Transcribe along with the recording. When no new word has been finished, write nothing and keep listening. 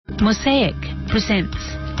Mosaic presents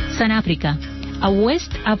Sun Africa, a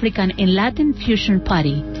West African and Latin fusion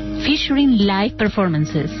party featuring live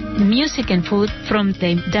performances, music and food from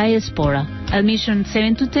the diaspora. Admission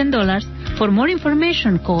 $7 to $10. For more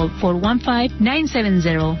information, call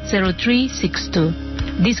 415-970-0362.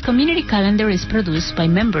 This community calendar is produced by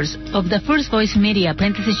members of the First Voice Media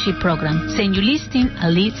Apprenticeship Program. Send your listing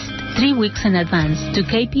at least 3 weeks in advance to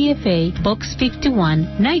KPFA, Box 51,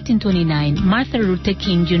 1929, Martin Luther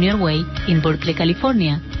King Jr. Way in Berkeley,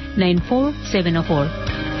 California, 94704.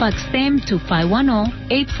 Fax them to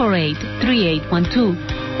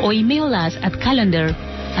 510-848-3812 or email us at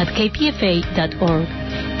calendar@kpfa.org.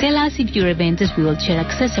 Tell us if your event is wheelchair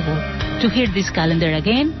accessible. To hear this calendar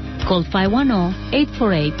again, call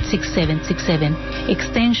 510-848-6767,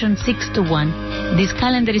 extension 621. This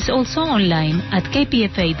calendar is also online at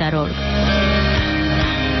kpfa.org.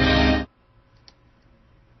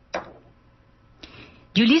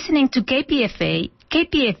 You're listening to KPFA,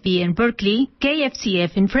 KPFB in Berkeley,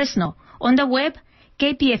 KFCF in Fresno. On the web,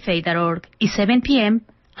 kpfa.org. It's 7 p.m.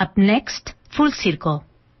 Up next, Full Circle.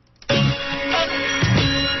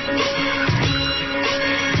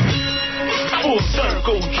 Full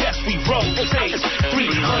circle, yes, we rotate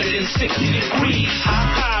 360 degrees,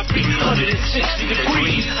 high, 360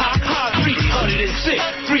 degrees, high, 306,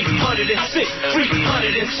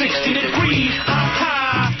 360 degrees,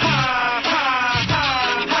 high.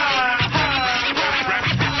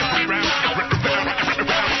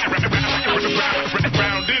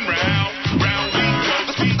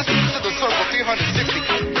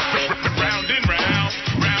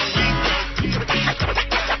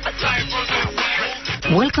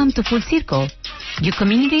 Welcome to Full Circle, your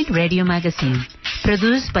community radio magazine,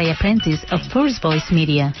 produced by apprentice of First Voice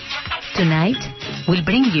Media. Tonight, we'll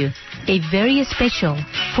bring you a very special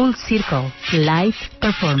Full Circle live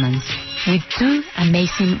performance with two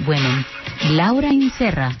amazing women, Laura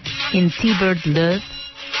Inserra and T-Bird Love,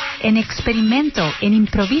 an experimental and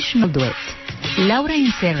improvisational duet. Laura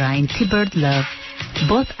Inserra and T-Bird Love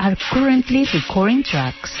both are currently recording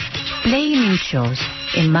tracks, playing in shows,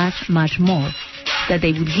 and much, much more that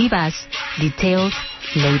they will give us details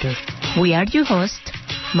later. We are your hosts,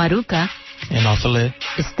 Maruka and Afale.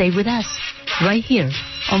 Stay with us right here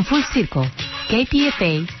on Full Circle,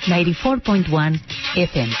 KPFA 94.1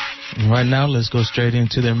 FM. And right now, let's go straight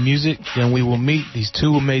into their music. Then we will meet these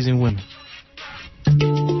two amazing women.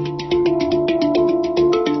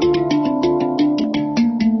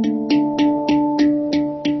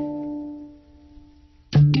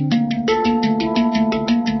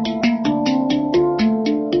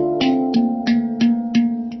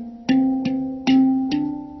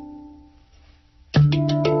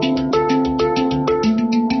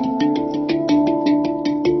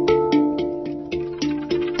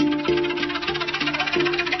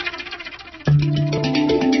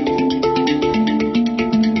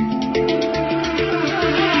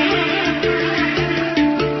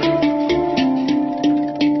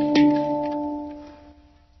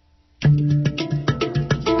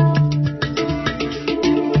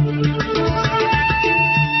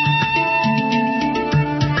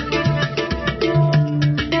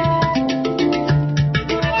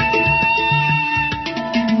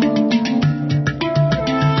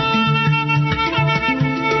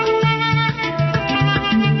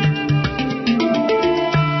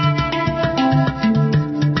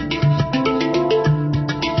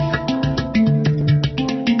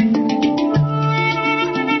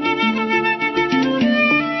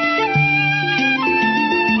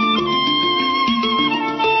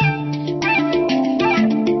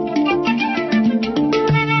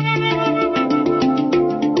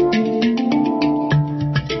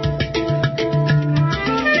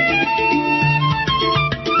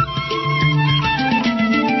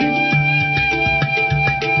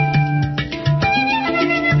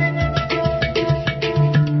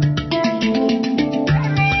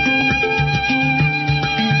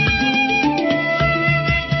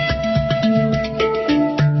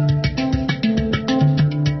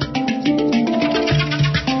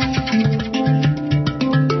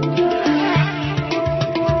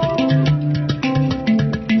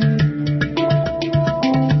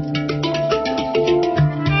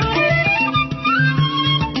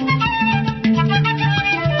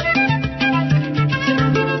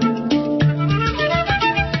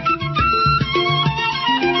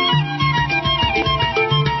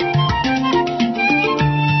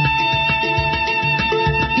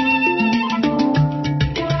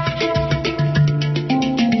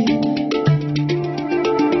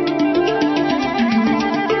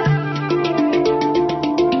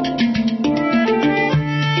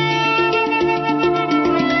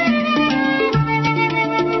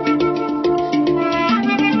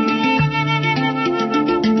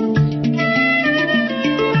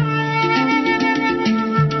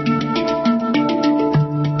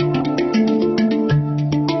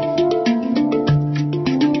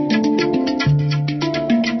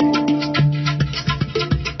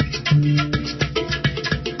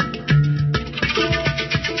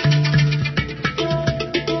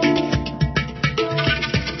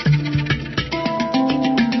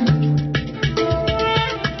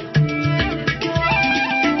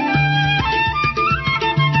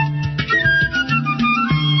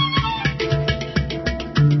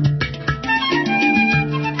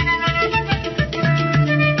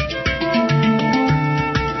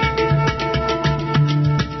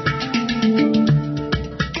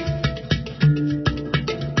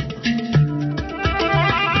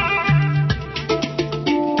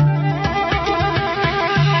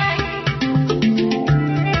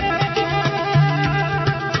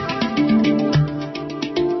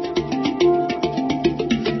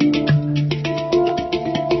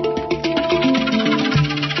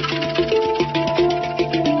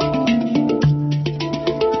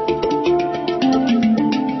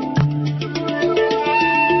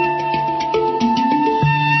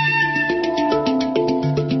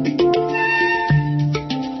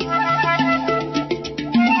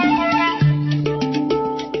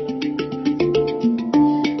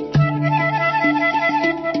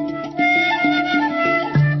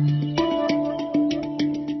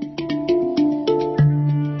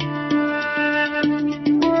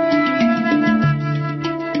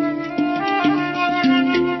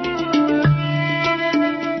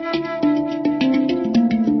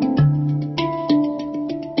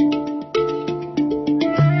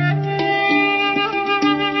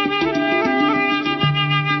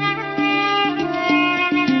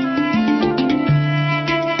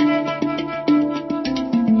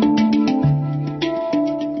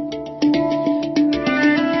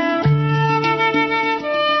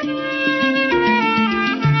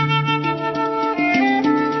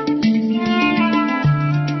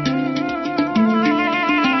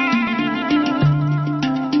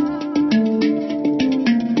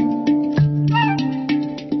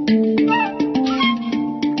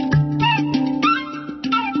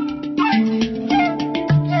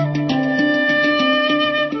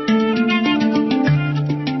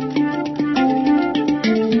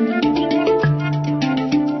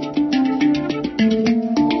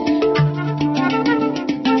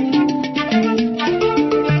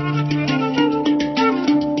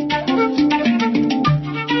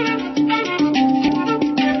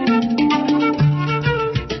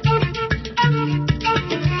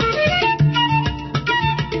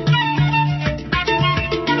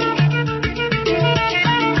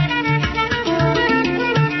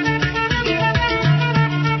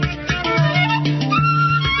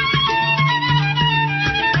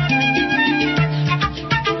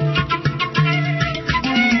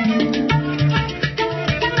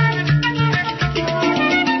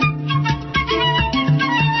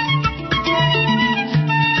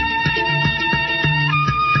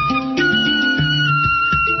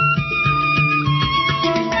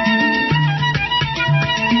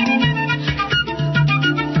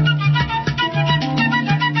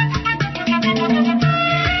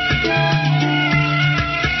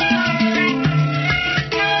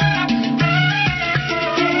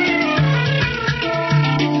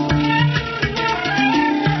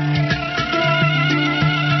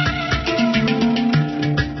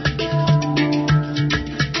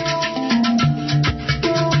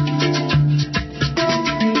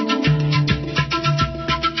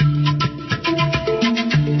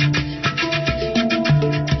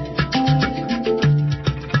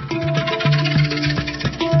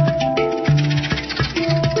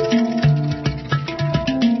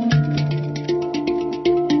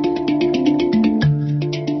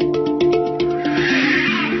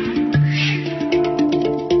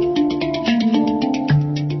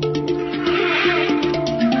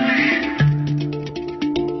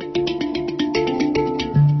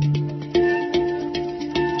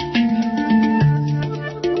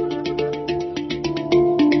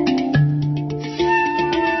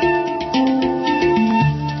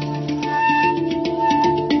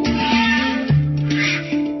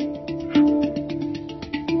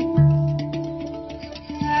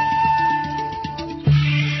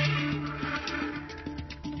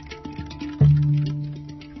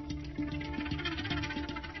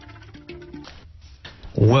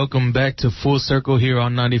 Welcome back to Full Circle here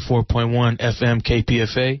on 94.1 FM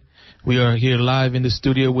KPFA. We are here live in the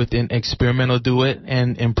studio with an experimental duet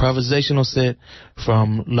and improvisational set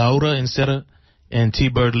from Laura Inserra and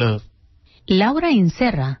T-Bird Love. Laura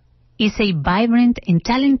Inserra is a vibrant and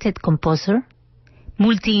talented composer,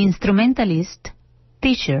 multi-instrumentalist,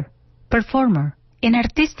 teacher, performer, and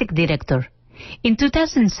artistic director. In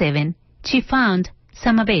 2007, she founded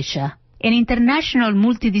Samavesha, an international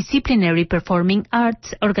multidisciplinary performing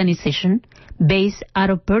arts organization based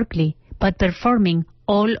out of Berkeley, but performing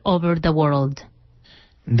all over the world.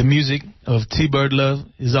 The music of T-Bird Love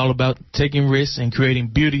is all about taking risks and creating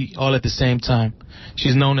beauty all at the same time.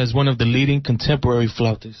 She's known as one of the leading contemporary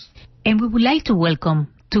flautists. And we would like to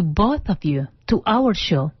welcome to both of you to our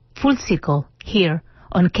show, Full Circle, here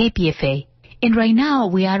on KPFA. And right now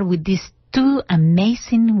we are with these two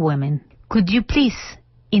amazing women. Could you please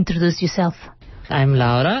introduce yourself? I'm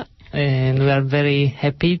Laura, and we are very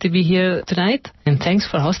happy to be here tonight. And thanks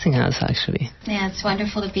for hosting us, actually. Yeah, it's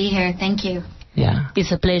wonderful to be here. Thank you. Yeah.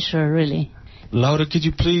 It's a pleasure, really. Laura, could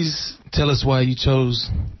you please tell us why you chose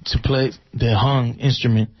to play the hang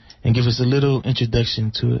instrument and give us a little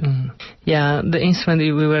introduction to it? Yeah, the instrument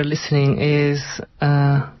we were listening is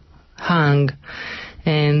hang,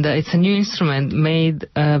 and it's a new instrument made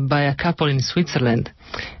by a couple in Switzerland.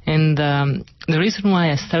 And the reason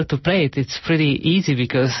why I started to play it, it's pretty easy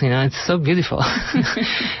because, it's so beautiful.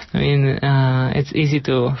 I mean, it's easy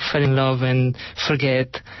to fall in love and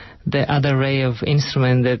forget the other array of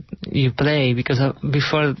instrument that you play, because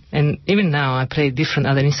before, and even now, I play different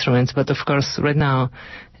other instruments, but of course, right now,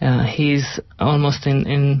 he's almost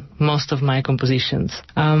in most of my compositions.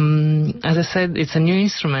 As I said, it's a new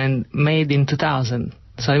instrument made in 2000.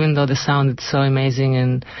 So even though the sound is so amazing,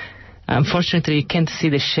 and unfortunately you can't see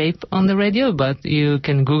the shape on the radio, but you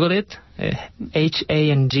can Google it,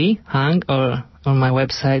 H-A-N-G, hang, or on my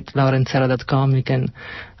website, laurenserra.com, you can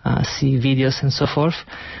see videos and so forth.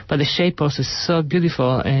 But the shape also is so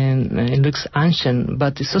beautiful, and it looks ancient,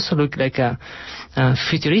 but it also looks like a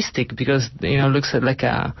futuristic, because it looks like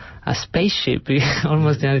a spaceship.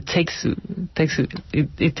 Almost, it takes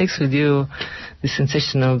with you the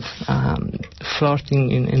sensation of floating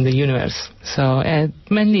in the universe. So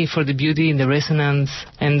mainly for the beauty and the resonance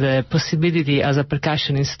and the possibility as a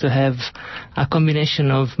percussionist to have a combination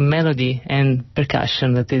of melody and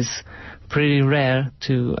percussion that is pretty rare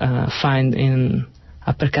to find in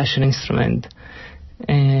a percussion instrument.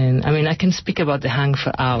 And I mean, I can speak about the hang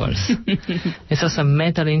for hours. It's also a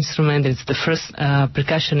metal instrument. It's the first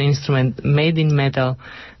percussion instrument made in metal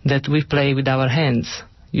that we play with our hands.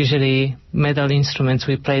 Usually metal instruments,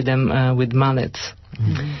 we play them with mallets.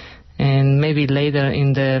 Mm-hmm. And maybe later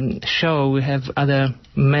in the show we have other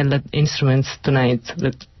mallet instruments tonight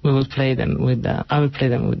that we will play them with. I will play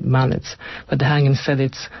them with mallets. But the hang instead,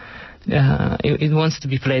 it wants to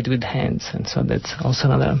be played with hands, and so that's also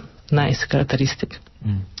another nice characteristic.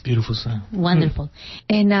 Beautiful sound. Wonderful.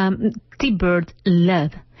 And T-Bird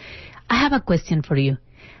Love, I have a question for you.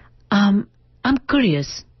 I'm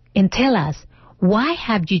curious, and tell us, why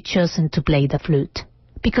have you chosen to play the flute?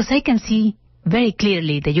 Because I can see very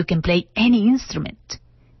clearly that you can play any instrument,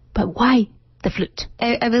 but why the flute?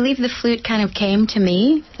 I believe the flute kind of came to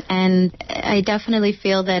me, and I definitely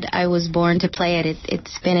feel that I was born to play it.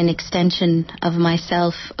 It's been an extension of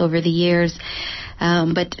myself over the years.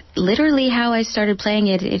 But literally how I started playing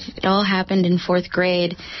it all happened in 4th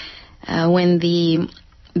grade when the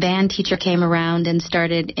band teacher came around and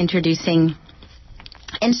started introducing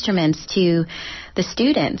instruments to the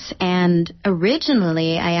students. And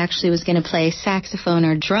originally I actually was going to play saxophone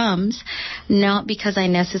or drums, not because I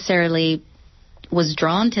necessarily was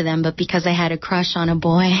drawn to them, but because I had a crush on a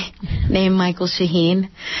boy named Michael Shaheen,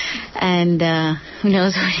 and who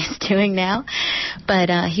knows what he's doing now. But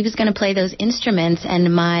he was going to play those instruments,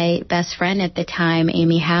 and my best friend at the time,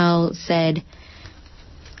 Amy Howe, said,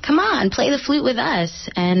 "Come on, play the flute with us."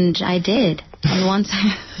 And I did. And once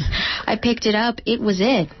I picked it up, it was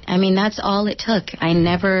it. I mean, that's all it took.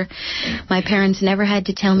 My parents never had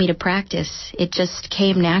to tell me to practice. It just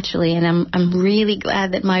came naturally, and I'm really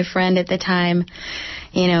glad that my friend at the time,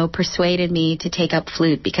 persuaded me to take up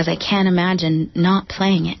flute, because I can't imagine not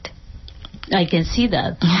playing it. I can see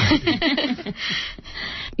that.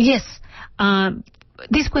 Yes.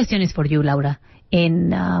 This question is for you, Laura.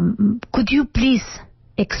 And could you please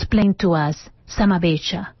explain to us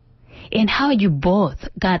Samavesha and how you both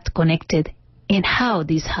got connected and how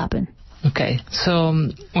this happened? Okay, so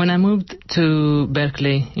when I moved to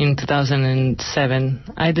Berkeley in 2007,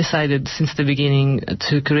 I decided since the beginning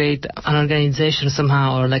to create an organization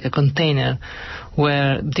somehow, or like a container,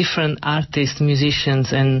 where different artists,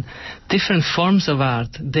 musicians, and different forms of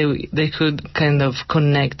art, they could kind of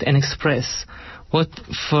connect and express what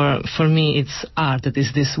for me it's art, that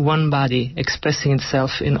is this one body expressing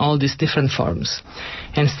itself in all these different forms.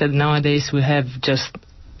 Instead, nowadays we have just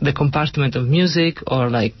the compartment of music or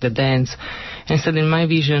like the dance. Instead, in my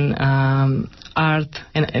vision, art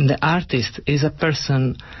and the artist is a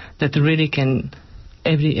person that really can,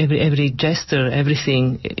 every gesture,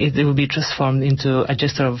 everything, it will be transformed into a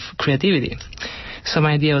gesture of creativity. So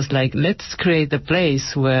my idea was like, let's create a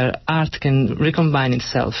place where art can recombine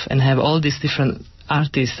itself and have all these different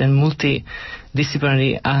artists and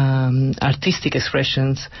multidisciplinary artistic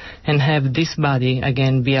expressions, and have this body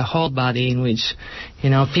again be a whole body in which,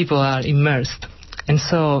 people are immersed. And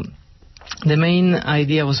so the main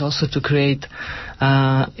idea was also to create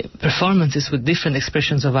performances with different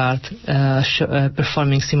expressions of art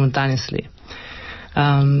performing simultaneously.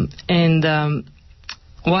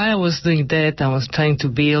 While I was doing that, I was trying to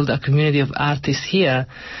build a community of artists here.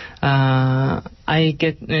 I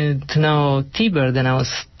get to know T-Bird, and I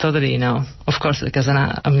was totally, of course, like as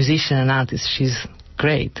a musician and artist, she's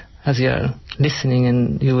great, as you're listening,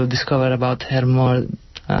 and you will discover about her more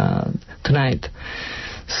tonight.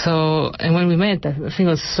 So, and when we met, I think it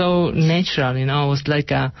was so natural, it was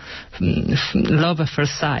like a love at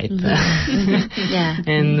first sight. Mm-hmm. Yeah.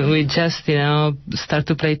 And we just, start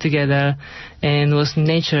to play together, and it was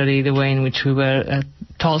naturally the way in which we were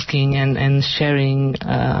talking and sharing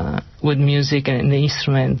with music and the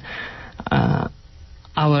instrument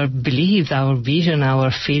our beliefs, our vision, our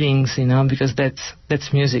feelings, because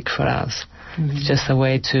that's music for us. Mm-hmm. It's just a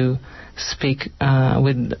way to speak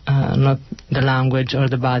with not the language or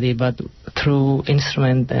the body, but through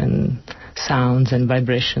instrument and sounds and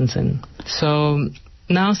vibrations. And so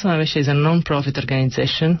now Samavesha is a non-profit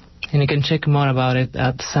organization, and you can check more about it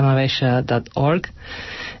at samavesha.org.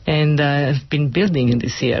 And I've been building in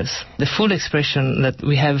these years. The full expression that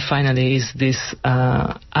we have finally is this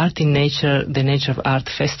Art in Nature, the Nature of Art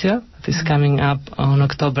Festival. It is coming up on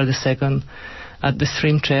October the 2nd at the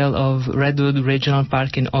Stream Trail of Redwood Regional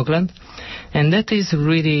Park in Oakland. And that is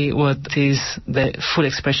really what is the full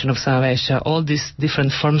expression of Samavesha, all these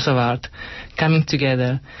different forms of art coming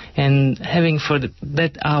together and having for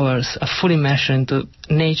that hours a full immersion into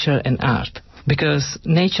nature and art. Because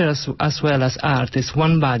nature as well as art is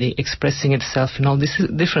one body expressing itself in all these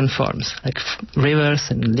different forms, like rivers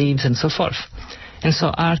and leaves and so forth. And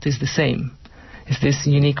so art is the same. It's this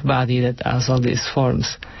unique body that has all these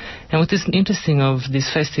forms. And what is interesting of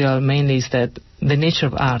this festival mainly is that the nature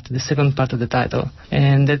of art, the second part of the title,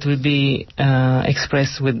 and that will be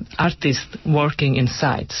expressed with artists working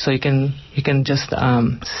inside. So you can just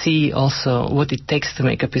see also what it takes to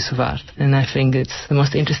make a piece of art. And I think it's the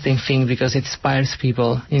most interesting thing because it inspires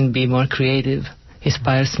people in being more creative,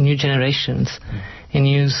 inspires new generations, and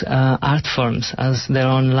use art forms as their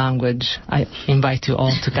own language. I invite you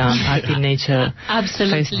all to come. Art in Nature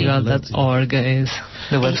Festival.org is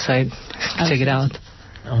the website. Check it out.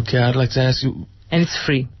 Okay, I'd like to ask you... And it's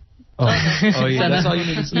free. Oh yeah, that's all you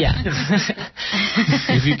need to say. Yeah.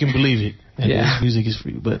 If you can believe it. Yeah. Music is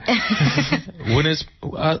free. But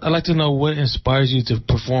I'd like to know what inspires you to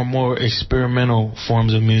perform more experimental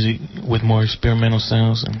forms of music with more experimental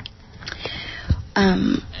sounds.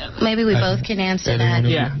 And maybe we both can answer that.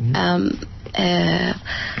 Yeah.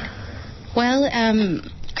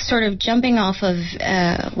 Sort of jumping off of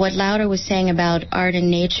what Laura was saying about art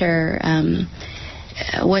and nature,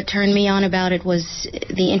 what turned me on about it was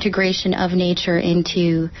the integration of nature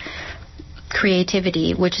into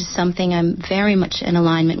creativity, which is something I'm very much in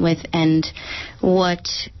alignment with, and what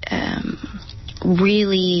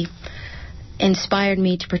really inspired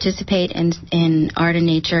me to participate in art and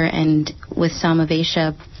nature and with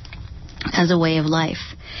Samavesha as a way of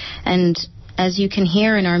life. And as you can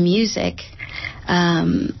hear in our music,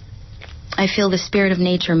 I feel the spirit of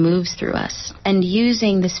nature moves through us. And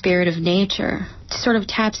using the spirit of nature sort of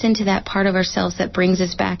taps into that part of ourselves that brings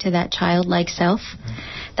us back to that childlike self,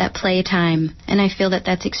 that playtime. And I feel that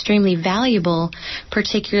that's extremely valuable,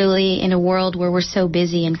 particularly in a world where we're so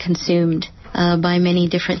busy and consumed by many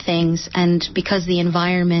different things. And because the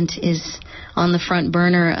environment is on the front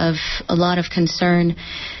burner of a lot of concern,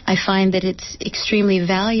 I find that it's extremely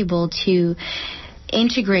valuable to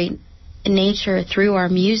integrate nature through our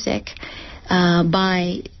music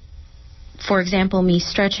by for example, me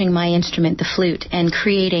stretching my instrument, the flute, and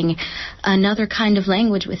creating another kind of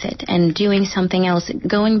language with it and doing something else,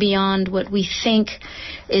 going beyond what we think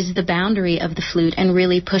is the boundary of the flute and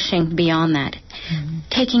really pushing beyond that.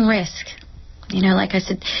 Taking risk. You know, like I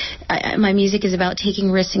said, my music is about taking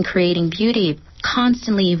risks and creating beauty,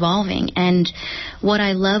 constantly evolving. And what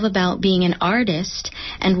I love about being an artist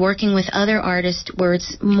and working with other artists where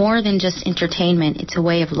it's more than just entertainment, it's a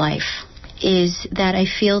way of life, is that I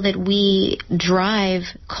feel that we drive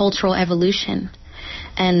cultural evolution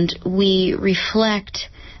and we reflect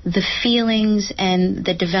the feelings and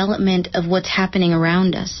the development of what's happening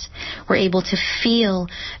around us. We're able to feel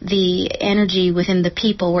the energy within the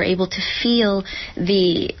people. We're able to feel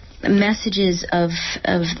the messages of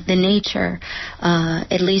the nature.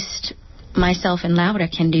 At least myself and Laura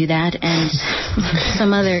can do that, and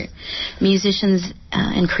some other musicians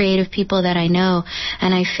and creative people that I know.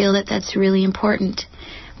 And I feel that that's really important,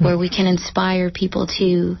 where we can inspire people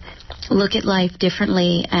to look at life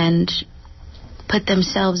differently and put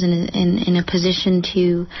themselves in a position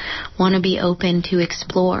to want to be open to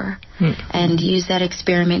explore and use that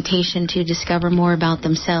experimentation to discover more about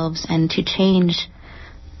themselves and to change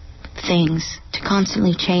things, to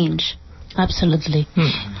constantly change. Absolutely.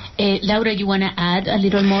 Laura, you want to add a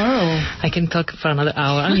little more? Or? I can talk for another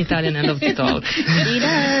hour. I'm Italian, I love to talk. He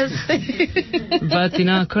does. But,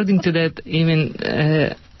 according to that, even,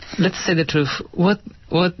 let's say the truth,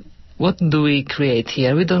 what do we create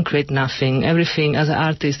here? We don't create nothing. Everything, as an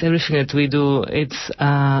artist, everything that we do, it's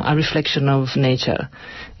a reflection of nature.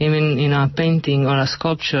 Even in a painting or a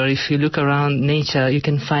sculpture, if you look around nature, you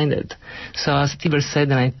can find it. So as Tibor said,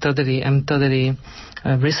 and I'm totally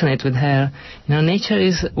resonate with her, nature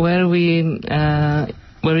is where we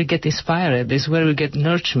get inspired, is where we get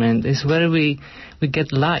nourishment, is where we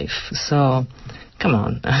get life. So come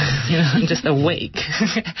on, I'm just awake.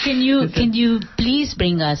 Can you please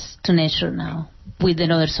bring us to nature now with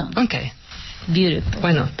another song? Okay. Beautiful.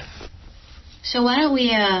 Why not? So why don't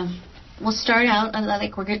we'll start out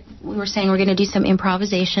like we were saying, we're going to do some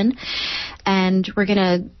improvisation, and we're going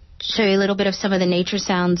to show you a little bit of some of the nature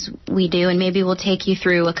sounds we do, and maybe we'll take you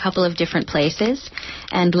through a couple of different places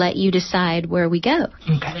and let you decide where we go.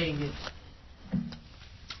 Okay. Very good.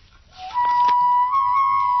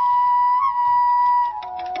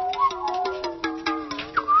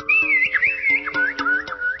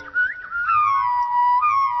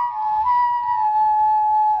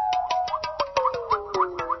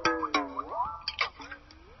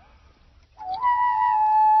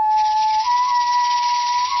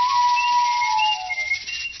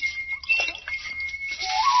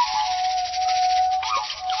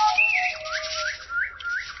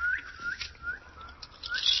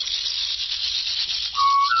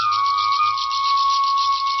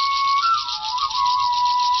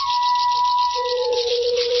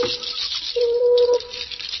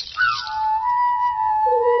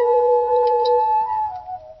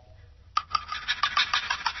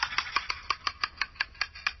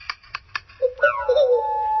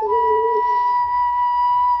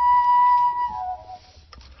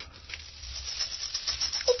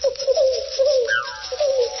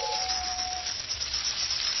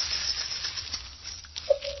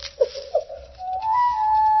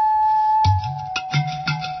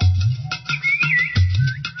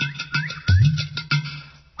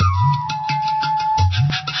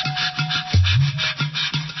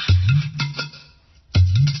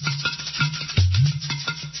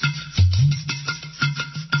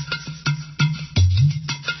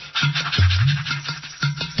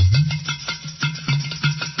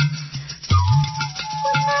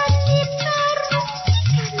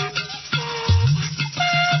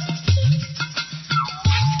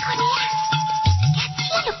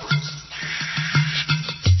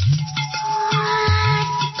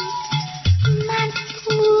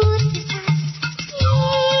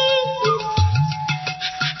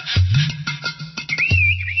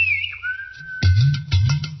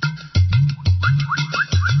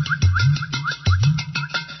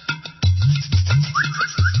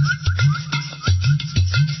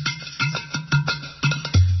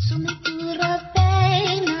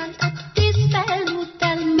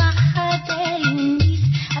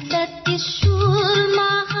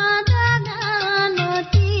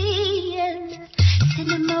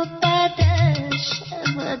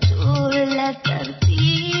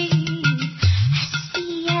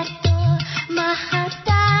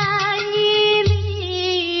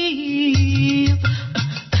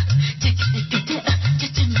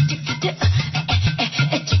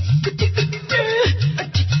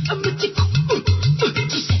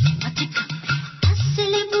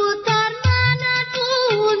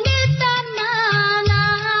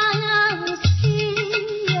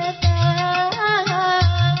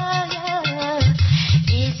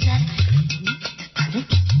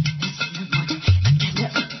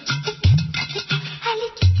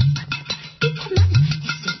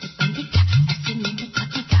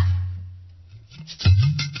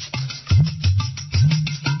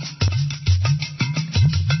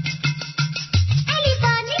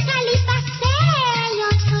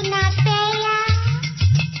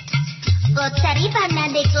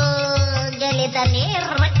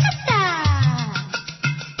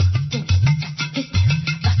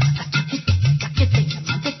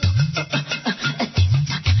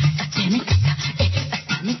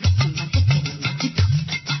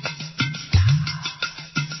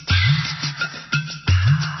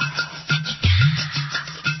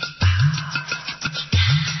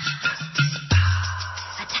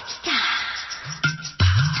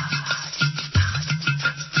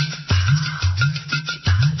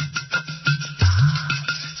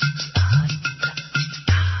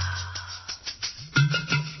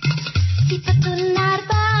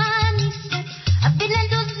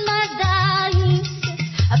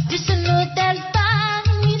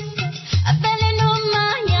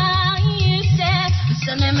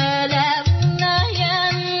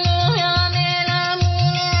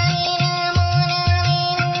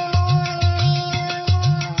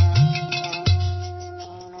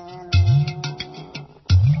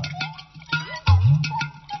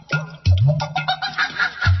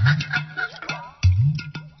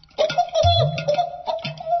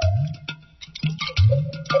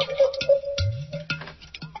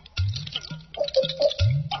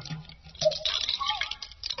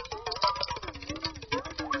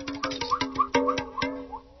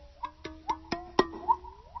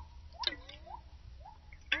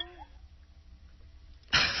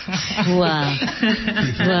 Wow.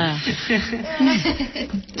 Wow.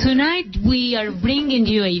 Tonight we are bringing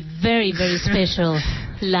you a very, very special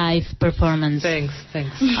live performance. Thanks.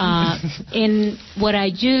 In what I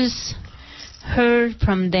just heard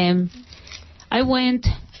from them, I went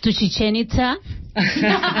to Chichen Itza,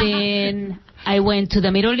 then I went to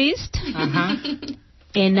the Middle East,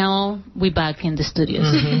 and now we're back in the studios.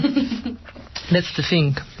 That's the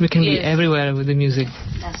thing. We can be Yes. everywhere with the music.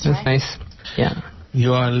 That's That's right. nice. Yeah.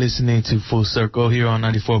 You are listening to Full Circle here on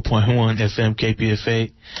 94.1 FM KPFA.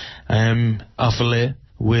 I am Afale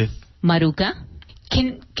with Maruka,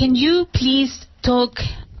 can you please talk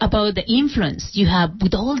about the influence you have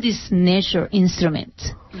with all these nature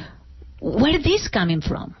instruments? Where is this coming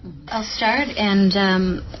from? I'll start, and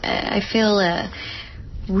I feel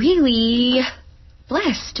really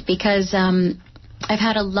blessed because I've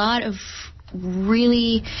had a lot of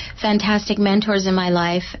really fantastic mentors in my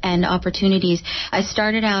life and opportunities. I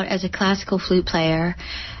started out as a classical flute player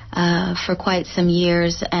for quite some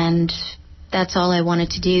years, and that's all I wanted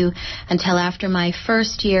to do until after my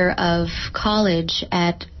first year of college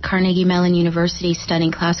at Carnegie Mellon University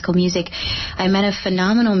studying classical music. I met a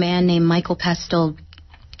phenomenal man named Michael Pestel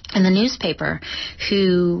in the newspaper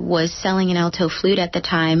who was selling an alto flute at the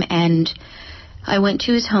time, and I went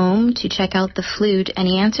to his home to check out the flute, and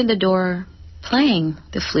he answered the door playing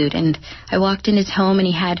the flute, and I walked in his home, and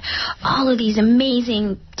he had all of these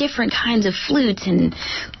amazing different kinds of flutes and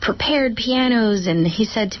prepared pianos, and he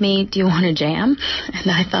said to me, "Do you want to jam?"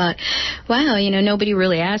 And I thought, wow, nobody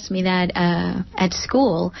really asked me that at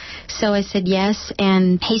school. So I said yes,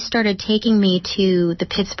 and he started taking me to the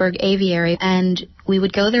Pittsburgh Aviary, and we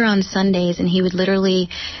would go there on Sundays, and he would literally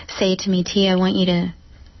say to me, "Tia, I want you to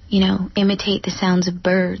imitate the sounds of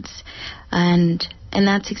birds." And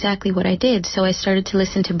that's exactly what I did. So I started to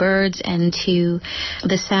listen to birds and to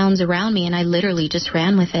the sounds around me, and I literally just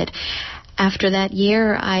ran with it. After that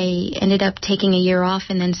year, I ended up taking a year off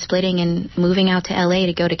and then splitting and moving out to LA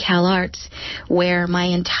to go to Cal Arts, where my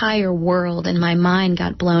entire world and my mind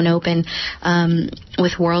got blown open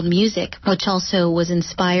with world music, which also was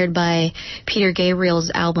inspired by Peter Gabriel's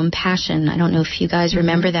album Passion. I don't know if you guys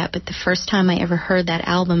remember that, but the first time I ever heard that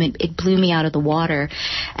album, it blew me out of the water,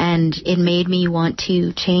 and it made me want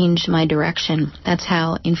to change my direction. That's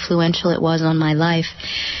how influential it was on my life,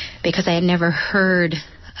 because I had never heard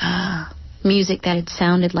music that had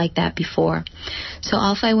sounded like that before. So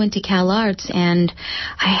off I went to Cal Arts, and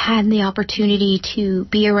I had the opportunity to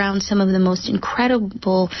be around some of the most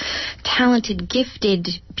incredible, talented, gifted,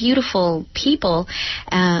 beautiful people,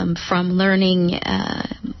 from learning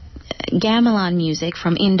gamelan music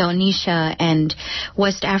from Indonesia and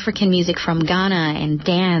West African music from Ghana and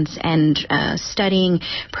dance, and studying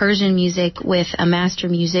Persian music with a master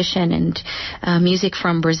musician, and music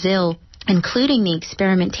from Brazil, including the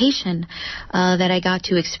experimentation that I got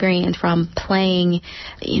to experience from playing,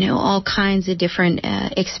 all kinds of different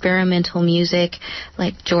experimental music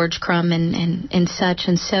like George Crumb and such.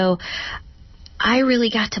 And so I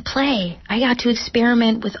really got to play. I got to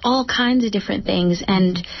experiment with all kinds of different things,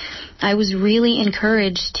 and I was really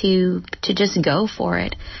encouraged to just go for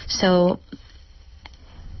it. So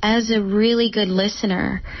as a really good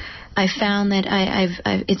listener, I found that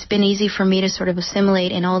it's been easy for me to sort of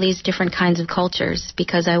assimilate in all these different kinds of cultures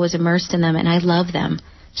because I was immersed in them and I love them.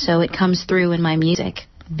 So it comes through in my music.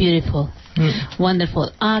 Beautiful.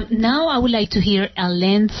 Wonderful. Now I would like to hear a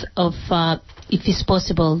length of, if it's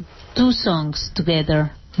possible, 2 songs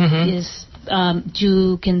together. Yes,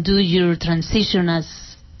 you can do your transition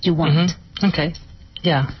as you want. Okay.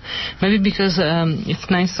 Yeah. Maybe because it's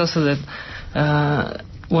nice also that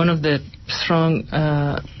one of the strong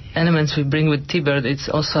elements we bring with T-Bird, it's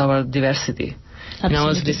also our diversity. Absolutely. I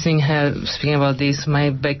was listening her speaking about this. My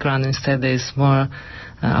background instead is more,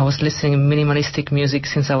 I was listening minimalistic music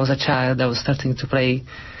since I was a child. I was starting to play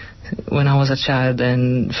when I was a child,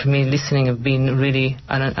 and for me listening has been really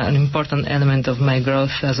an important element of my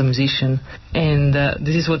growth as a musician. And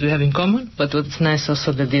this is what we have in common, but what's nice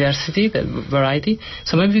also the diversity, the variety.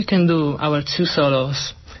 So maybe we can do our 2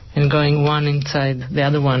 solos and going one inside the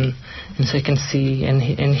other one, and so you can see and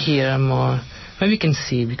hear more. Maybe you can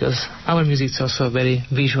see, because our music is also very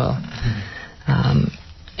visual.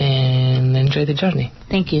 And enjoy the journey.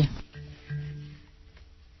 Thank you.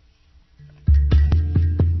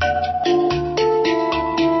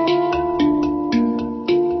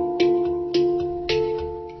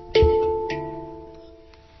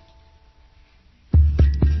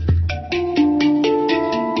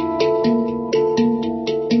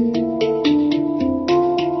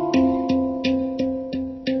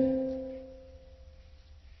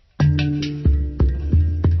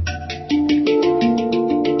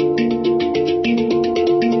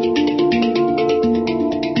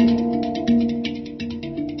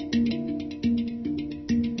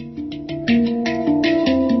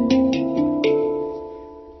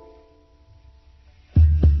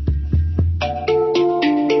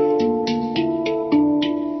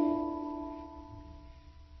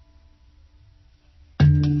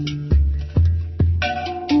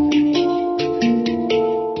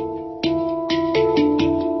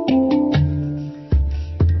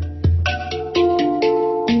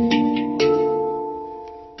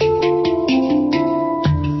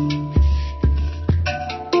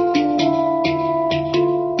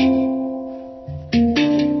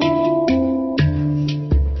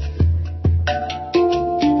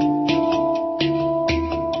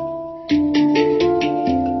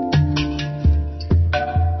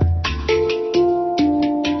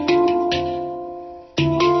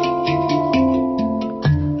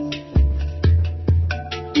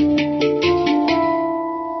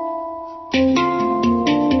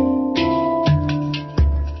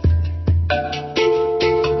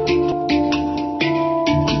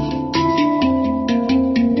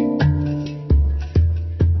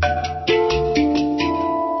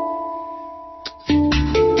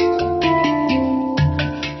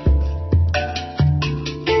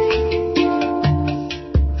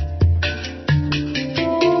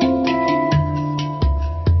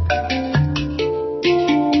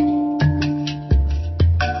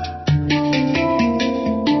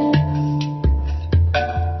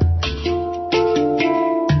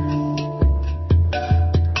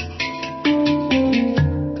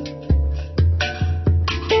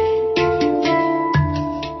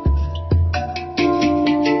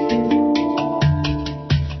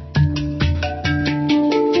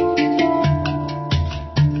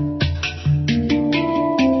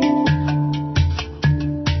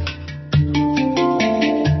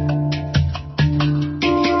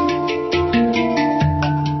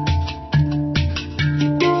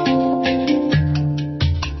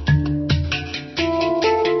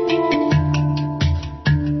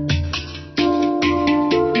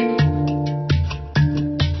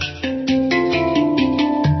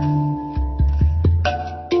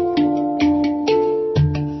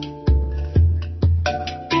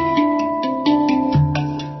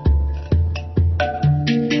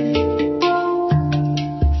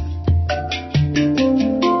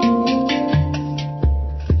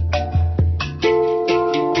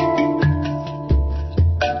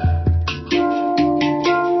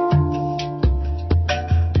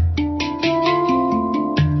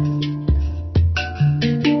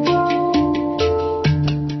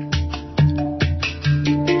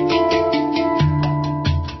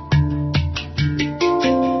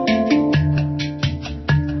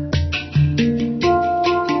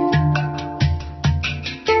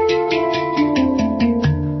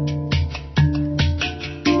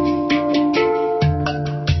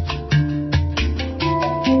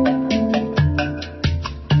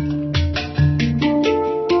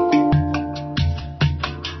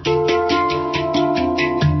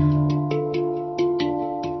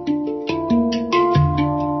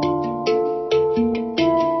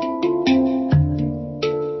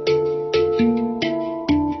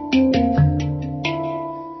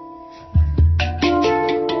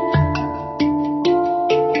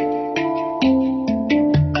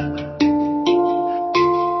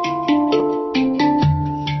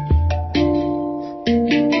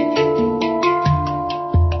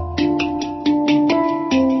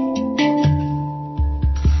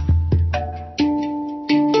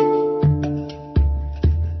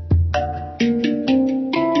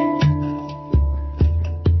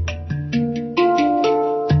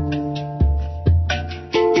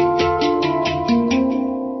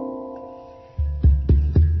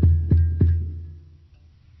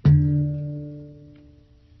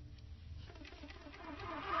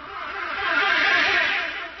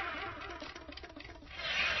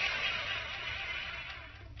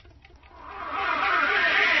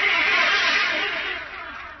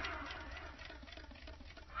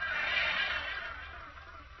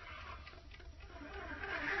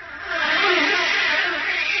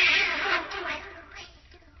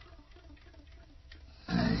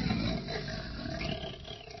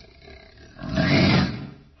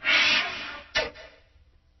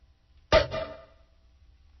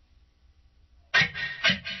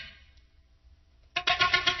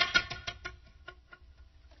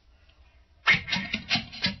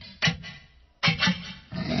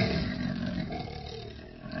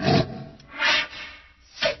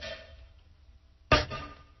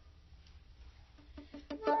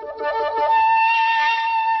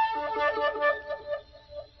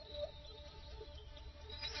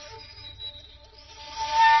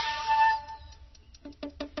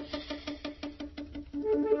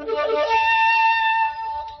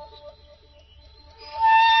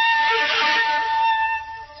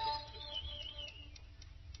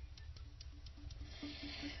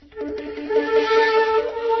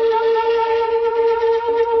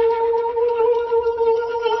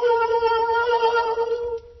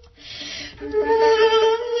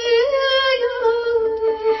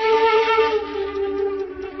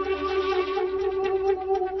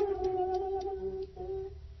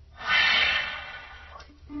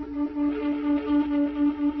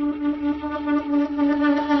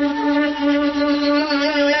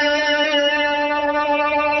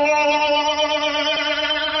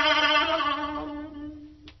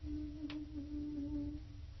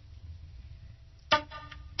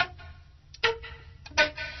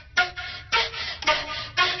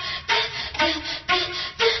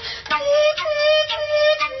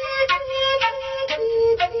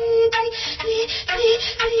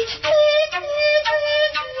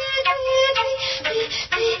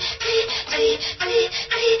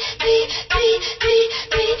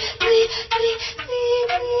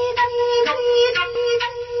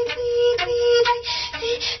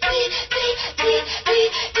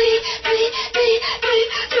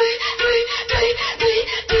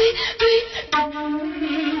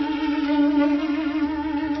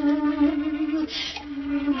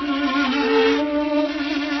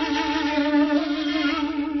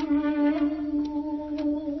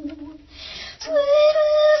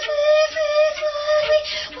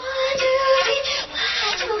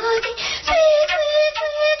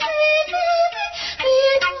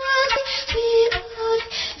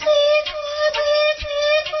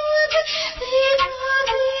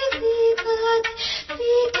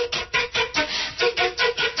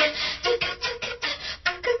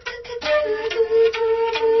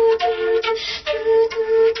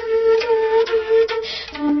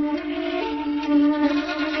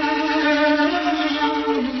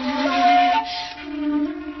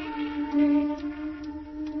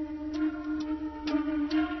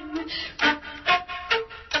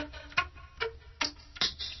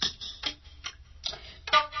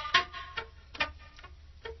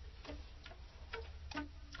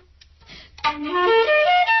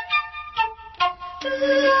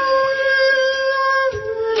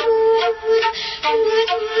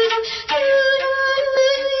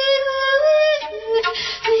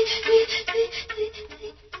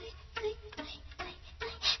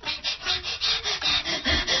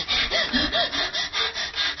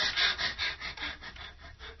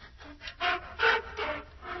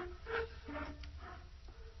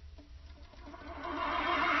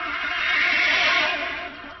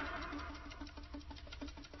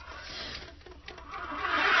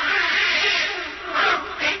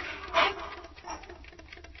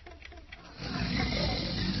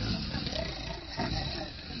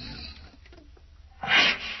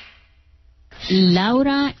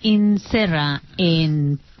 Laura Inserra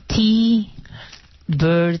in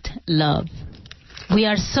T-Bird Love. We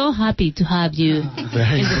are so happy to have you in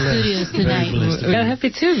the studios tonight. We are happy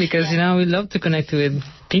too because, we love to connect with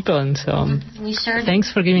people, and so We sure thanks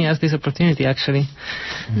for giving us this opportunity, actually.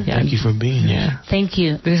 Thank you for being here. Thank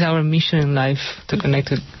you. This is our mission in life, to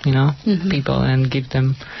connect with, people and give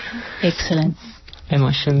them Excellent.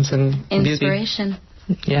 emotions and inspiration.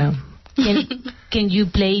 beauty. Yeah. Can you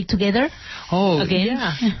play together? Oh, Again?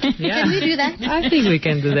 yeah. Can we do that? I think we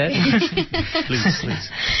can do that. Please.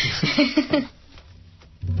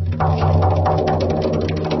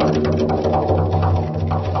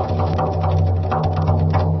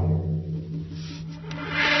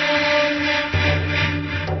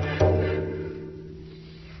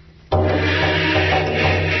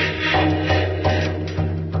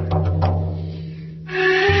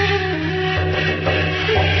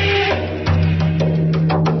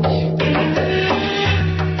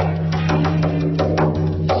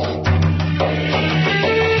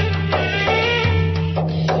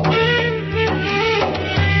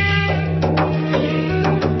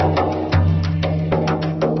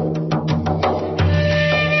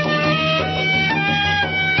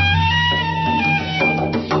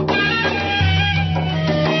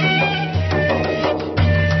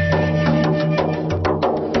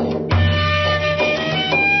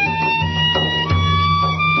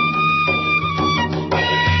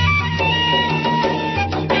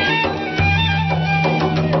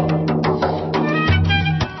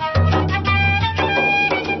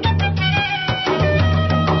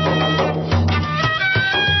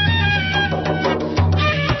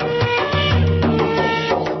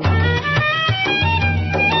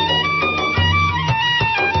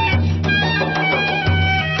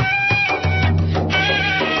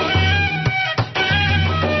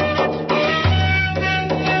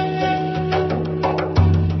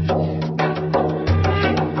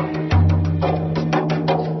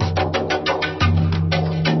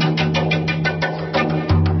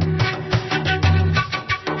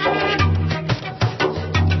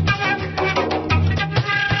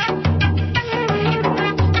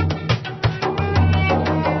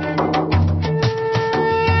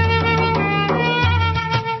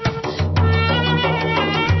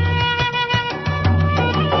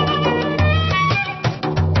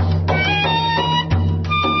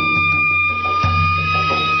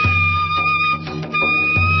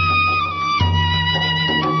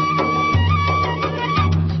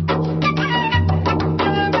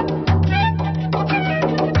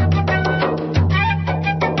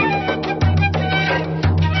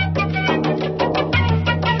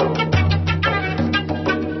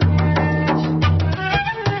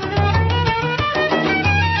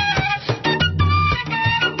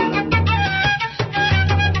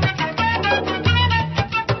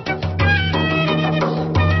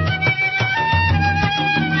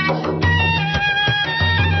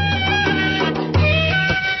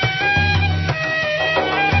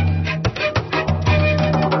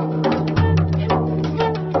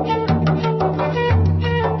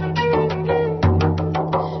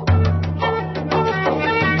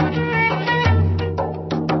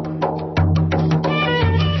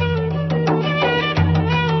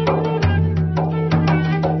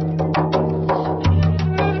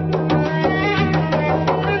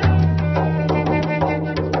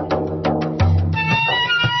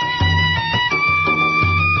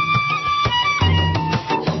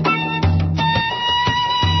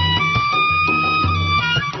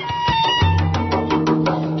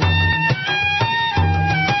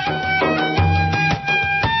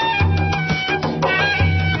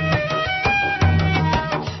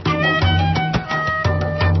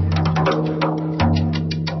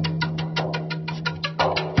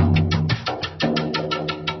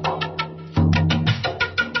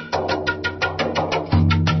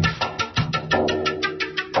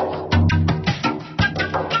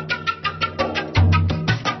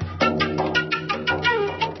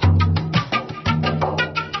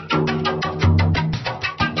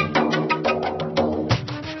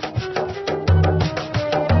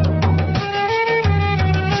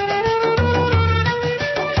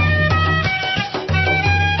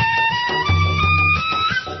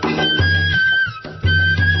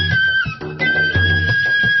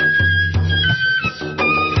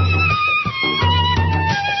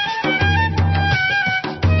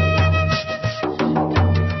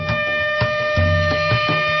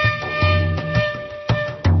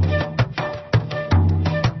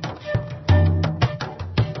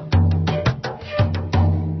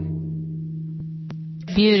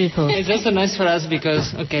 beautiful. It's also nice for us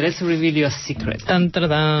because, okay, let's reveal you a secret. Dun, dun,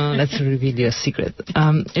 dun, let's reveal you a secret.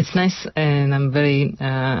 It's nice, and I'm very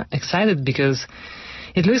excited because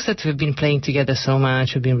it looks that we've been playing together so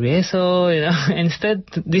much. We've been rehearsal, you know. Instead,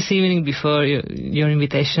 this evening before your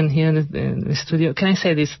invitation here in the studio, can I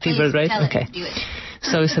say this, T-Bird, right? Tell okay. It. Do it.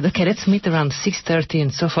 So we said, okay, let's meet around 6:30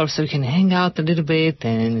 and so forth, so we can hang out a little bit,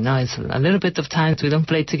 and you know, it's a little bit of time we don't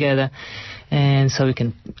play together, and so we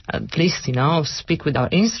can at least, you know, speak with our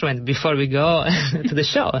instrument before we go to the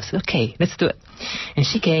show. I said, okay, let's do it. And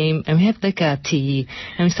she came, and we had like a tea,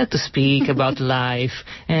 and we started to speak about life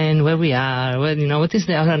and where we are, well, you know, what is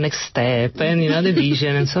our next step, and you know, the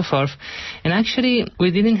vision and so forth. And actually, we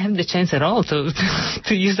didn't have the chance at all to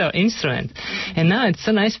use our instrument. And now it's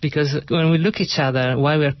so nice because when we look at each other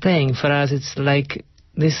while we're playing, for us it's like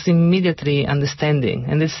this immediately understanding,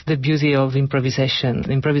 and it's the beauty of improvisation.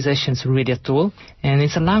 Improvisation is really a tool, and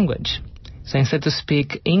it's a language. So instead to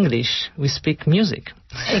speak English, we speak music.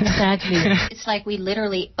 Exactly. It's like we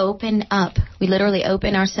literally open up. We literally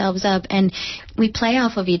open ourselves up, and we play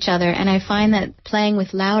off of each other. And I find that playing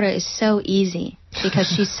with Laura is so easy because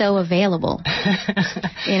she's so available. You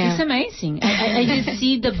know? It's amazing. I just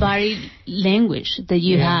see the body language that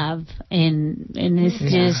you have, and it's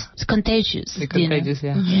just it's contagious. It's contagious, you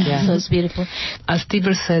know? So it's beautiful. As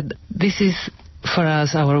Tiber said, this is for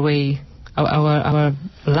us our way, our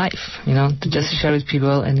life, you know, to just share with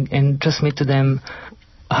people and transmit to them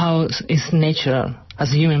how it's natural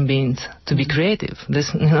as human beings to be creative.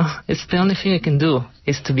 This, you know, it's the only thing we can do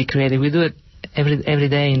is to be creative. We do it every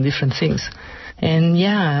day in different things. And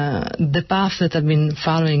the path that I've been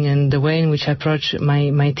following and the way in which I approach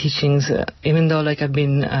my teachings, even though like I've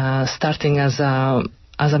been starting as a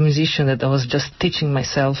musician, that I was just teaching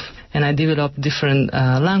myself, and I developed different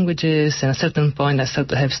languages, and at a certain point I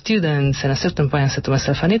started to have students, and at a certain point I said to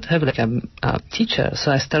myself, I need to have like a teacher.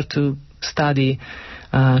 So I started to study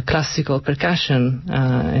classical percussion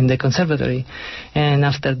in the conservatory, and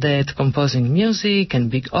after that composing music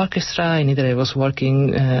and big orchestra. In Italy I was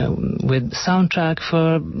working with soundtrack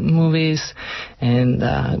for movies and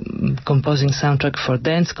composing soundtrack for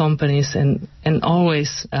dance companies, and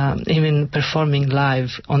always even performing live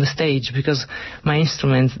on the stage, because my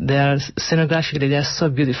instruments, they are scenographically, they are so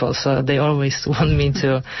beautiful, so they always want me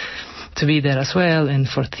to be there as well, and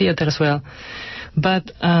for theater as well.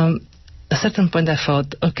 But at a certain point I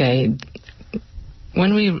thought, okay,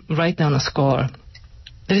 when we write down a score,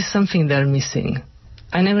 there is something there missing.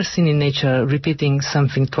 I never seen in nature repeating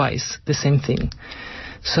something twice, the same thing.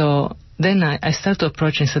 So then I started to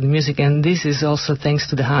approach instead music, and this is also thanks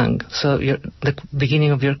to the hang. So the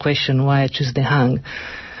beginning of your question, why I choose the hang,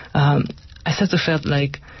 I started to feel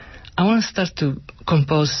like I want to start to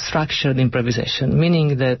compose structured improvisation,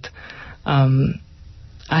 meaning that I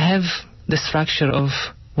have the structure of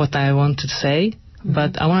what I want to say,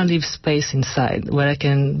 but I want to leave space inside where I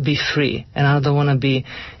can be free, and I don't want to be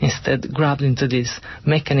instead grabbed into this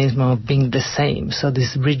mechanism of being the same, so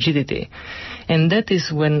this rigidity. And that is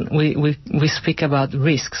when we speak about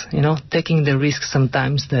risks, you know, taking the risk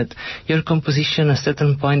sometimes that your composition at a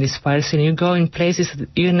certain point inspires you, and you go in places that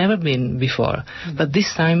you've never been before. But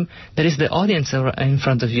this time there is the audience in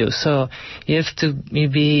front of you, so you have to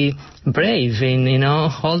be brave in, you know,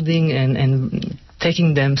 holding and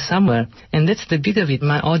taking them somewhere. And that's the beauty of it.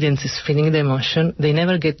 My audience is feeling the emotion. They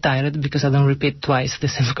never get tired because I don't repeat twice the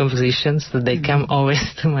same compositions. So they come always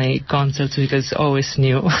to my concerts because it's always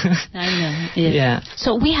new. I know. Yes. Yeah.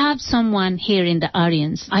 So we have someone here in the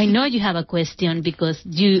audience. I know you have a question because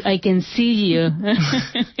I can see your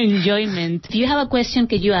enjoyment. If you have a question,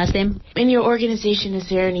 could you ask them? In your organization, is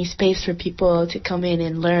there any space for people to come in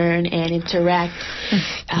and learn and interact?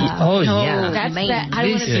 Yeah. That's that. I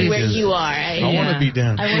want to be where you are. I want to be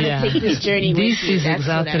down. I want to take this journey with you. This is That's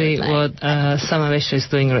exactly what Samavesha is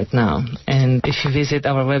doing right now. And if you visit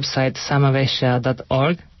our website,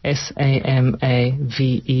 samavesha.org,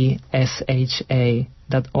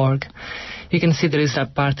 SAMAVESHA.org, you can see there is a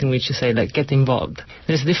part in which you say, like, get involved.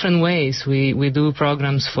 There's different ways. We do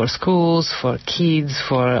programs for schools, for kids,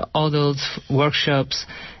 for adults, workshops,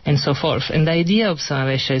 and so forth. And the idea of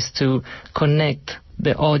Samavesha is to connect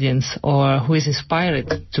the audience or who is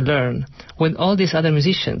inspired to learn with all these other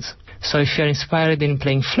musicians. So if you're inspired in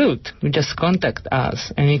playing flute, you just contact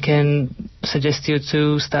us and we can suggest you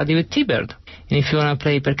to study with T-Bird. And if you want to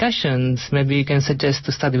play percussions, maybe you can suggest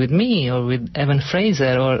to study with me or with Evan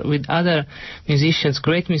Fraser or with other musicians,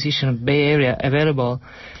 great musicians, Bay Area available.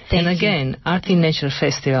 And again, Art in Nature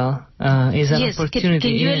Festival is an yes, opportunity.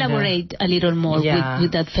 Can you elaborate a little more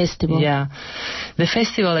with that festival? Yeah. The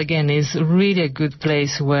festival, again, is really a good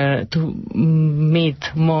place where to meet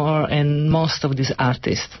more and most of these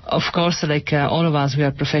artists. Of course, like all of us, we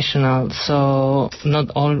are professionals, so not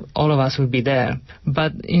all of us will be there.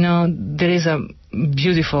 But, there is a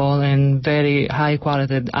beautiful and very high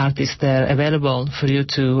quality artists there available for you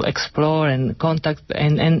to explore and contact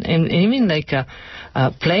and even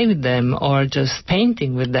play with them or just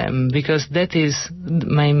painting with them, because that is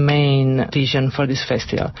my main vision for this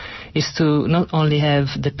festival, is to not only have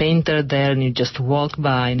the painter there and you just walk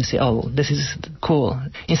by and you say, oh, this is cool.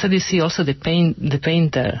 Instead you see also the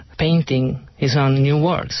painter painting his own new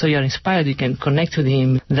work. So you're inspired, you can connect with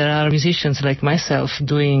him. There are musicians like myself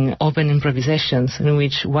doing open improvisations in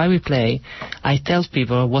which, while we play, I tell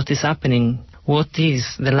people what is happening, what is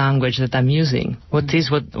the language that I'm using, what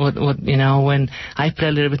when I play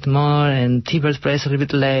a little bit more and T-Bird plays a little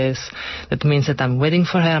bit less, that means that I'm waiting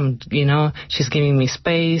for her, she's giving me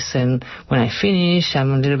space, and when I finish,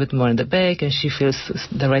 I'm a little bit more in the back, and she feels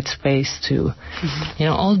the right space to,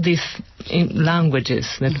 all these languages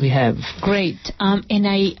that we have. Great. And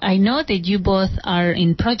I know that you both are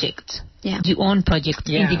in projects. Yeah. You own projects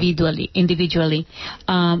individually.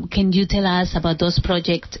 Can you tell us about those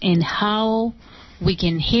projects and how we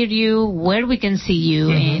can hear you, where we can see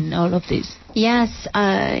you, and all of this? Yes,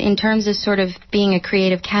 in terms of sort of being a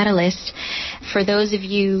creative catalyst, for those of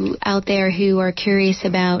you out there who are curious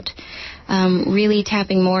about really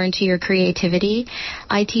tapping more into your creativity,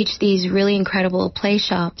 I teach these really incredible play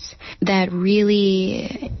shops that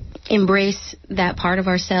really embrace that part of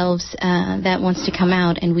ourselves that wants to come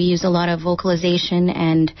out, and we use a lot of vocalization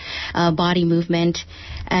and body movement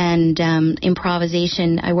and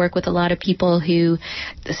improvisation. I work with a lot of people who,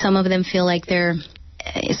 some of them feel like they're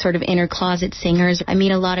sort of inner closet singers. I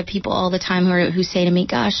meet a lot of people all the time who say to me,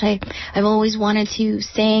 gosh, I've always wanted to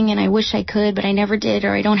sing and I wish I could, but I never did,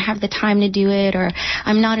 or I don't have the time to do it, or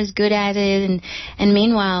I'm not as good at it. And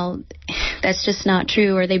meanwhile, that's just not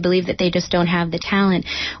true, or they believe that they just don't have the talent,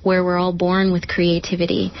 where we're all born with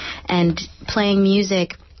creativity, and playing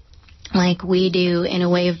music like we do in a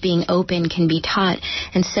way of being open can be taught.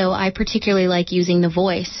 And so I particularly like using the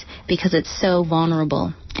voice because it's so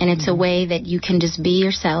vulnerable. And it's a way that you can just be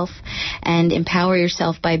yourself and empower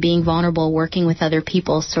yourself by being vulnerable, working with other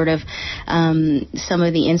people. Sort of some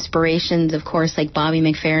of the inspirations, of course, like Bobby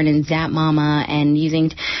McFerrin and Zap Mama, and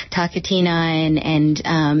using Takatina and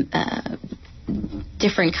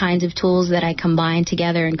different kinds of tools that I combine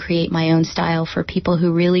together and create my own style for people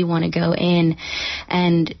who really want to go in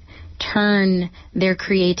and turn their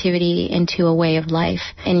creativity into a way of life.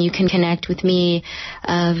 And you can connect with me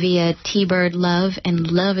via T-Bird Love, and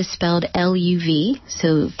love is spelled L-U-V,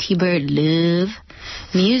 so T-Bird Love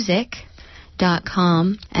Music.com.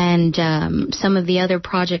 And some of the other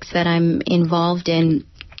projects that I'm involved in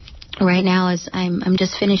right now is I'm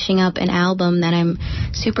just finishing up an album that I'm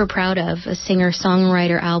super proud of, a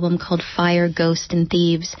singer-songwriter album called Fire, Ghost, and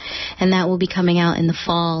Thieves, and that will be coming out in the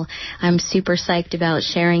fall. I'm super psyched about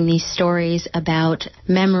sharing these stories about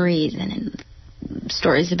memories and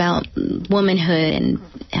stories about womanhood and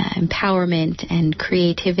empowerment and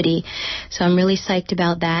creativity. So I'm really psyched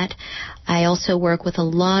about that. I also work with a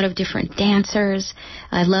lot of different dancers.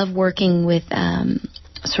 I love working with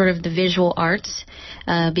sort of the visual arts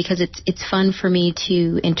because it's fun for me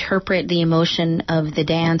to interpret the emotion of the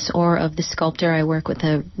dance or of the sculptor. I work with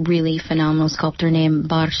a really phenomenal sculptor named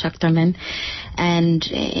Bar Shakhtarman, and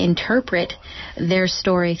interpret their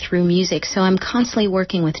story through music. So I'm constantly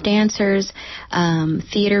working with dancers,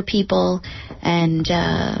 theater people, and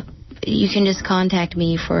you can just contact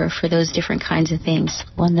me for those different kinds of things.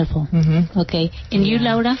 Wonderful. Okay. And you,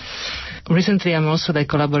 Laura? Recently, I'm also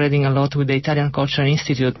collaborating a lot with the Italian Culture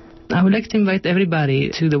Institute. I would like to invite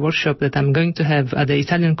everybody to the workshop that I'm going to have at the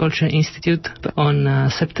Italian Culture Institute on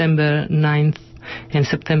September 9th and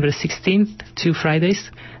September 16th, 2 Fridays,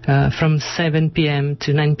 from 7 p.m.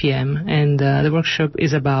 to 9 p.m. And the workshop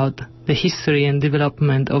is about the history and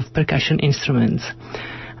development of percussion instruments.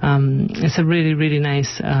 It's a really, really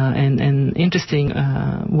nice and interesting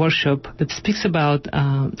workshop that speaks about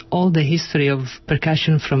all the history of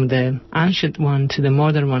percussion from the ancient one to the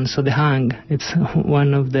modern one. So the hang, it's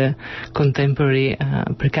one of the contemporary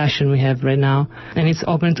percussion we have right now, and it's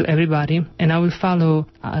open to everybody. And I will follow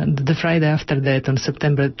the Friday after that on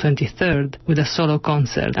September 23rd with a solo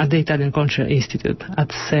concert at the Italian Culture Institute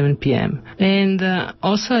at 7 p.m. And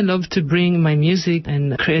also I love to bring my music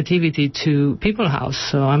and creativity to People House.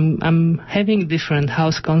 So I'm having different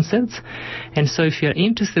house concerts, and so if you're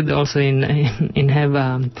interested also in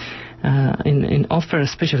offer a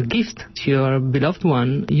special gift to your beloved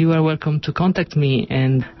one, you are welcome to contact me,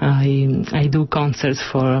 and I do concerts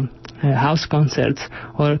for house concerts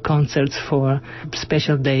or concerts for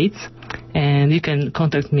special dates, and you can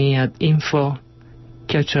contact me at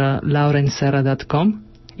info@laurenserra.com,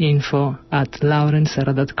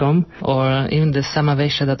 info@laurenserra.com, or even the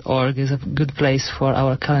samavesha.org is a good place for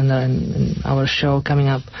our calendar and our show coming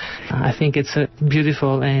up. I think it's a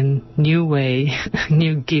beautiful and new way,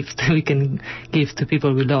 new gift we can give to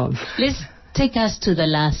people we love. Let's take us to the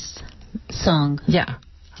last song. Yeah,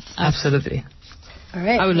 absolutely. All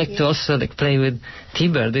right. I would like to also play with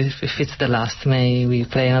T-Bird. If it's the last, may we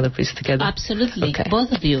play another piece together? Absolutely. Okay.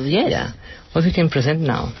 Both of you, yes. Yeah. What we can present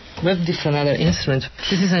now. We have different other instruments.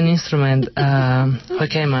 This is an instrument,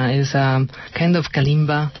 Hoekema, is kind of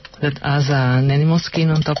kalimba that has an animal skin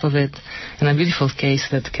on top of it and a beautiful case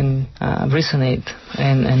that can resonate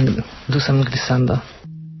and do some glissando.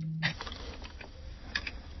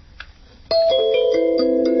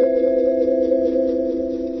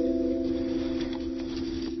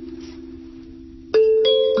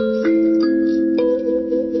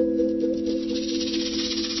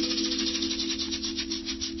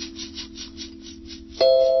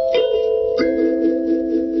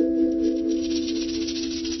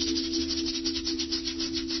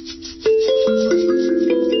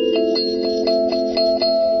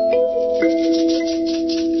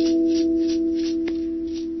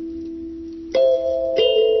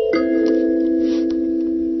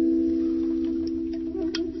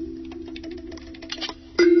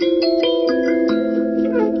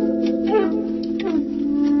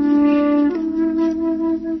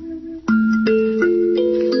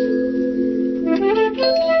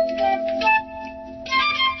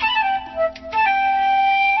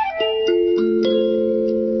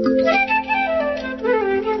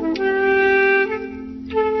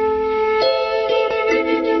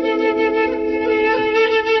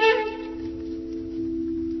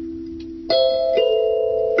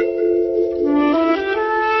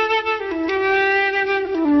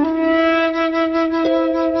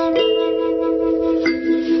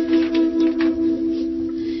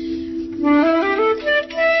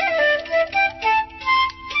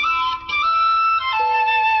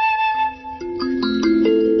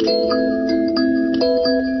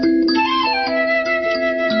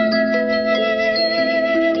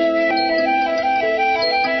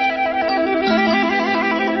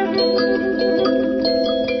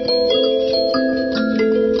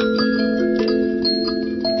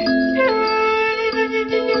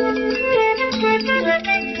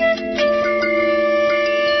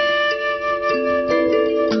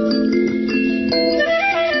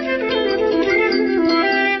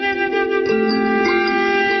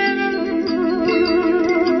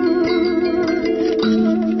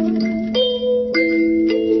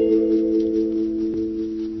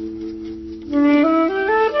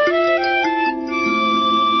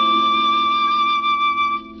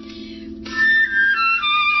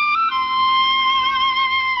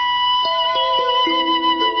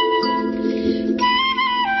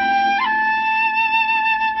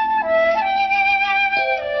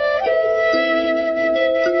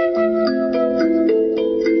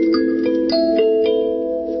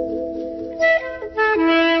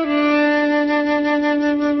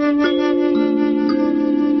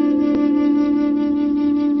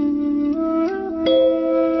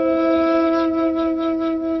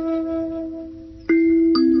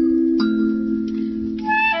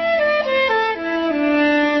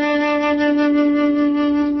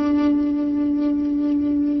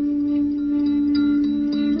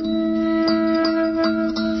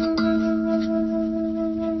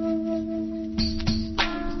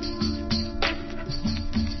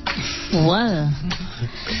 Well,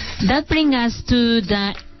 that brings us to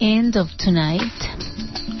the end of tonight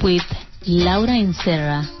with Laura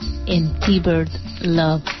Inserra and T-Bird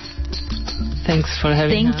Love. Thanks for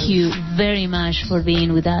having us. Thank you very much for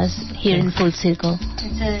being with us here in Full Circle.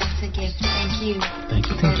 It's a gift. Thank you.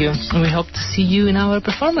 Thank you. And we hope to see you in our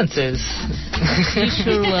performances. You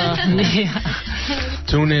sure will.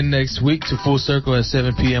 Tune in next week to Full Circle at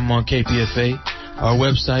 7 p.m. on KPFA. Our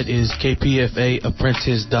website is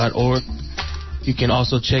kpfaapprentice.org. You can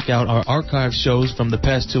also check out our archive shows from the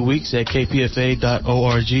past 2 weeks at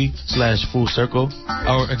kpfa.org/Full Circle.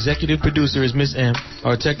 Our executive producer is Miss M.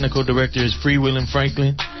 Our technical director is Free Willem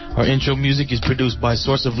Franklin. Our intro music is produced by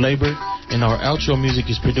Source of Labor, and our outro music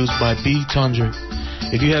is produced by B. Tondre.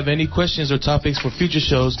 If you have any questions or topics for future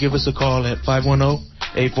shows, give us a call at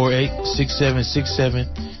 848-6767,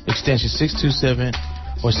 extension 627,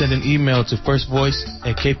 or send an email to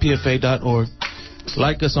firstvoice@kpfa.org.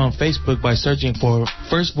 Like us on Facebook by searching for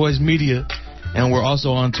First Voice Media, and we're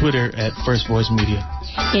also on Twitter at First Voice Media.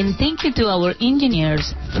 And thank you to our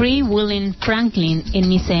engineers, Free Willing Franklin and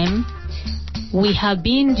Nisem. We have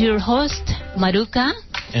been your host, Maruka.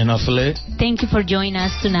 And Afle. Thank you for joining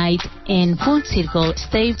us tonight in Full Circle.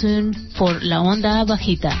 Stay tuned for La Onda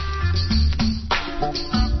Bajita.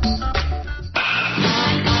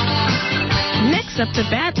 Next up to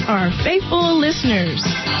bat are our faithful listeners.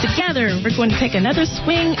 Together, we're going to take another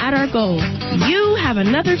swing at our goal. You have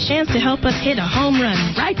another chance to help us hit a home run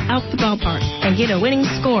right out the ballpark and get a winning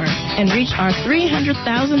score and reach our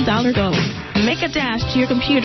 $300,000 goal. Make a dash to your computer